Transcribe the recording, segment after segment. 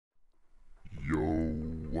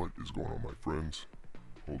is going on, my friends?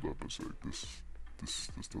 Hold up a sec.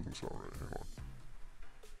 This doesn't sound right. Hang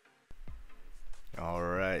on.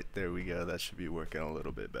 Alright, there we go. That should be working a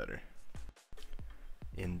little bit better.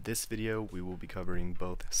 In this video, we will be covering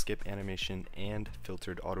both skip animation and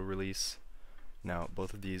filtered auto release. Now,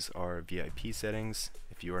 both of these are VIP settings.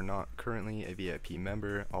 If you are not currently a VIP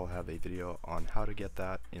member, I'll have a video on how to get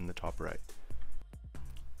that in the top right.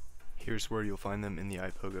 Here's where you'll find them in the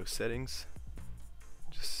iPogo settings.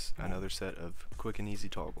 Just another set of quick and easy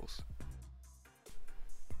toggles.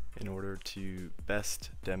 In order to best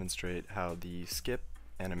demonstrate how the skip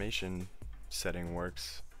animation setting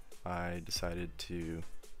works, I decided to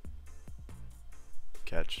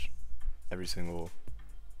catch every single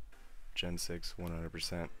Gen 6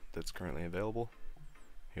 100% that's currently available.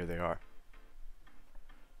 Here they are.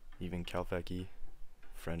 Even Calfecchi,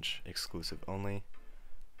 French exclusive only.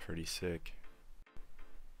 Pretty sick.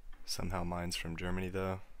 Somehow mine's from Germany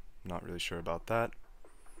though, not really sure about that.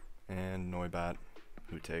 And Noibat,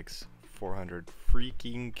 who takes 400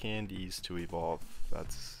 freaking candies to evolve.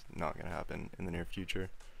 That's not gonna happen in the near future.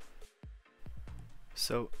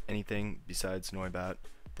 So anything besides Noibat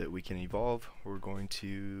that we can evolve, we're going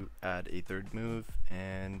to add a third move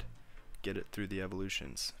and get it through the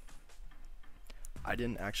evolutions. I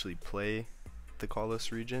didn't actually play the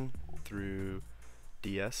Kalos region through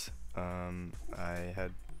DS. I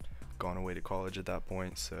had gone away to college at that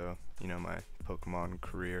point, so you know, my Pokemon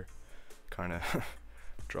career kind of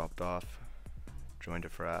dropped off, joined a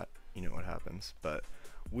frat, you know what happens. But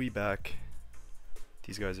we back.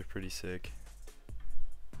 These guys are pretty sick.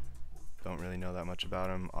 Don't really know that much about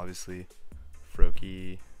them. Obviously,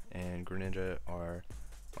 Froakie and Greninja are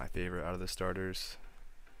my favorite out of the starters.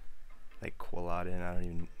 Like Quilladin, I don't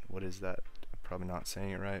even, what is that? I'm probably not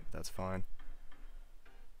saying it right, but that's fine.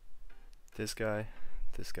 This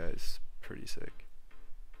guy's pretty sick.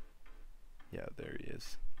 Yeah, there he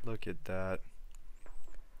is. Look at that.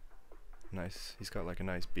 Nice. He's got like a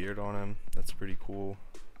nice beard on him. That's pretty cool.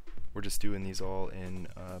 We're just doing these all in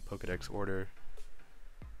Pokedex order.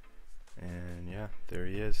 And yeah, there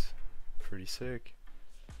he is. Pretty sick.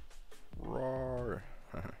 Roar.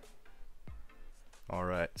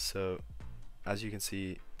 Alright, so as you can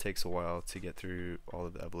see, it takes a while to get through all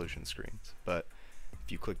of the evolution screens. But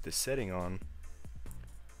if you click this setting on,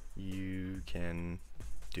 you can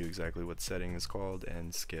do exactly what setting is called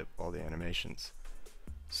and skip all the animations.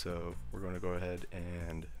 So we're going to go ahead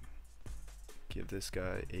and give this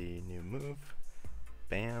guy a new move.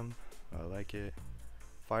 Bam, I like it.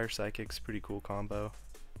 Fire Psychic's pretty cool combo.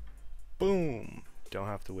 Boom! Don't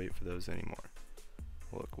have to wait for those anymore.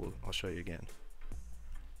 Look, I'll show you again.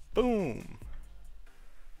 Boom!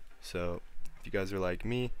 So if you guys are like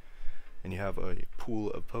me and you have a pool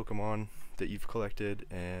of Pokemon that you've collected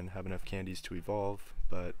and have enough candies to evolve,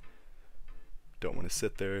 but don't want to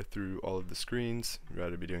sit there through all of the screens, you'd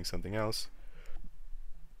rather be doing something else,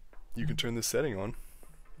 you can turn this setting on,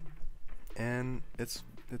 and it's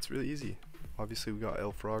really easy. Obviously we got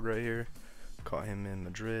El Frog right here, caught him in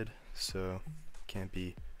Madrid, so can't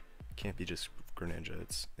be just Greninja,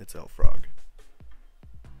 it's El Frog.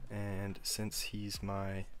 And since he's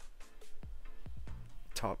my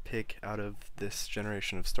top pick out of this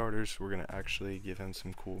generation of starters, we're gonna actually give him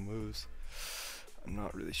some cool moves. I'm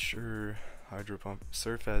not really sure. Hydro Pump,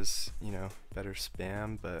 Surf has, you know, better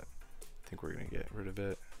spam, but I think we're gonna get rid of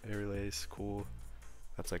it. Air Relays, cool.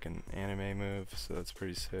 That's like an anime move, so that's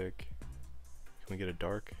pretty sick. Can we get a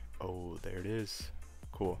dark? Oh, there it is.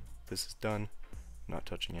 Cool. This is done. Not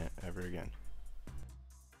touching it ever again.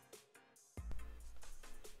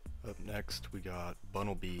 Up next, we got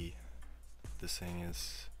Bunnelby. This thing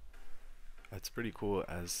is, it's pretty cool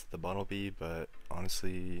as the Bunnelby, but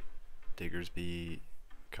honestly, Diggersby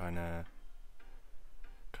kinda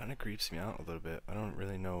creeps me out a little bit. I don't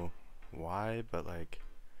really know why, but like,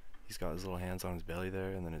 he's got his little hands on his belly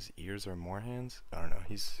there, and then his ears are more hands. I don't know.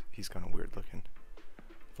 He's kind of weird looking.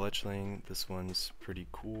 Fletchling, this one's pretty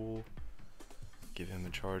cool. Give him a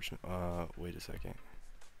charge. Wait a second.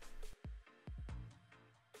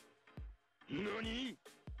 NANI?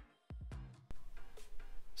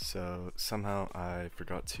 So somehow I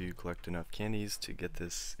forgot to collect enough candies to get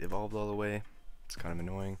this evolved all the way. It's kind of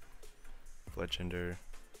annoying. Fletchender.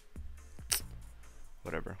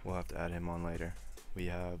 Whatever, we'll have to add him on later. We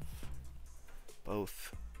have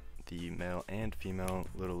both the male and female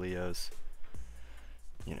little Leos.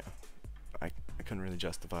 You know, I couldn't really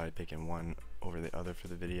justify picking one over the other for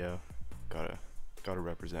the video. Gotta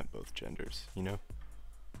represent both genders, you know?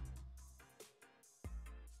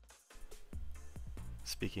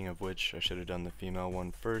 Speaking of which, I should have done the female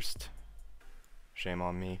one first. Shame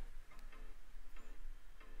on me.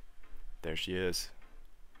 There she is.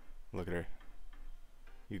 Look at her.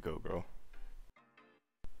 You go, girl.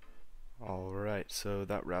 Alright, so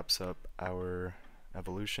that wraps up our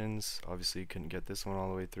evolutions. Obviously, you couldn't get this one all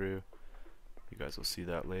the way through. You guys will see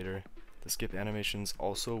that later. The skip animations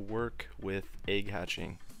also work with egg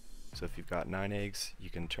hatching. So if you've got 9 eggs,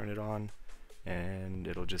 you can turn it on and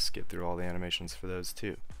it'll just skip through all the animations for those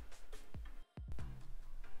too.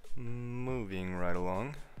 Moving right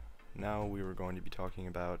along, now we were going to be talking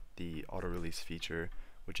about the auto release feature,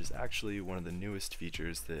 which is actually one of the newest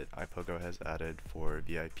features that iPogo has added for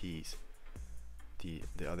VIPs. The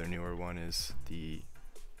other newer one is the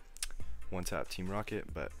one tap Team Rocket,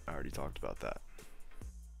 but I already talked about that.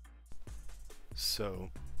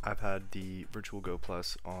 So I've had the Virtual Go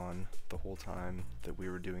Plus on the whole time that we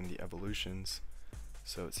were doing the evolutions,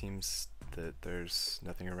 so it seems that there's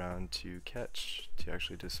nothing around to catch to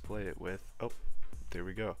actually display it with. Oh, there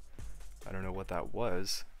we go. I don't know what that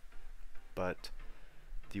was, but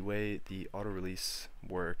the way the auto release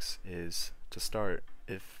works is, to start,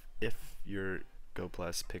 if your Go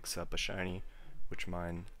Plus picks up a shiny, which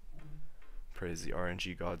mine, praise the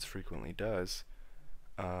RNG gods, frequently does,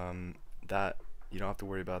 that you don't have to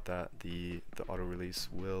worry about that. The auto release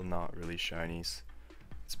will not release shinies.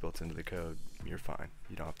 It's built into the code. You're fine.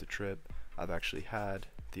 You don't have to trip. I've actually had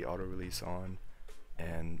the auto release on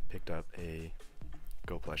and picked up a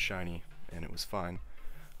Go Plus shiny, and it was fine.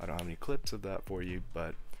 I don't have any clips of that for you,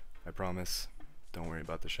 but I promise, don't worry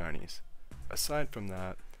about the shinies. Aside from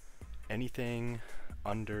that, anything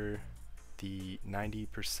under the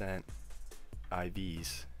 90%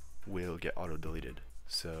 IVs will get auto deleted.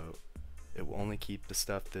 So it will only keep the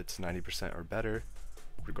stuff that's 90% or better,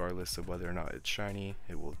 regardless of whether or not it's shiny.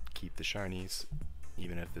 It will keep the shinies.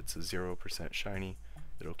 Even if it's a 0% shiny,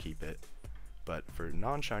 it'll keep it. But for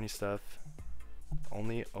non-shiny stuff,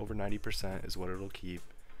 only over 90% is what it'll keep,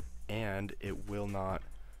 and it will not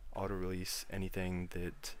auto release anything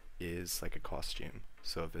that is like a costume.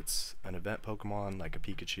 So if it's an event Pokemon like a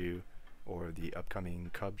Pikachu or the upcoming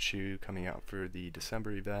Cubchoo coming out for the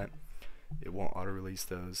December event, it won't auto release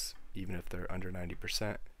those. Even if they're under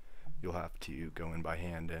 90%, you'll have to go in by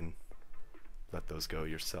hand and let those go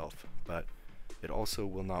yourself. But it also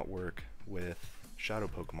will not work with Shadow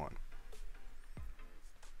Pokemon,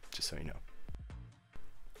 just so you know.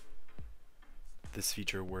 This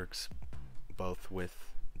feature works both with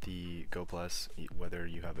the Go Plus, whether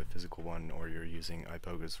you have a physical one or you're using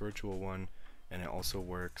iPogo's virtual one, and it also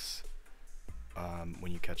works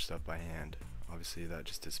when you catch stuff by hand. Obviously that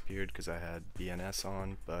just disappeared because I had BNS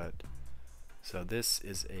on, but so this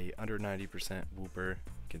is a under 90% Wooper,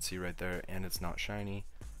 you can see right there, and it's not shiny.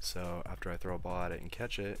 So after I throw a ball at it and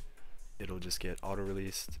catch it, it'll just get auto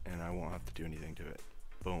released and I won't have to do anything to it.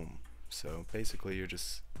 Boom. So basically you're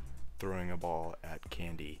just throwing a ball at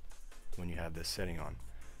candy when you have this setting on.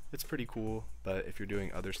 It's pretty cool, but if you're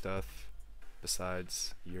doing other stuff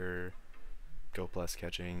besides your Go Plus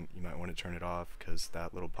catching, you might want to turn it off because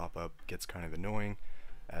that little pop-up gets kind of annoying,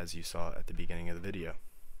 as you saw at the beginning of the video.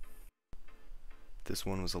 This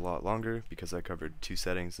one was a lot longer because I covered 2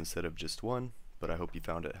 settings instead of just one, but I hope you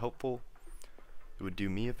found it helpful. It would do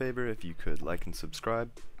me a favor if you could like and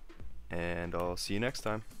subscribe, and I'll see you next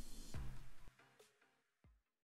time.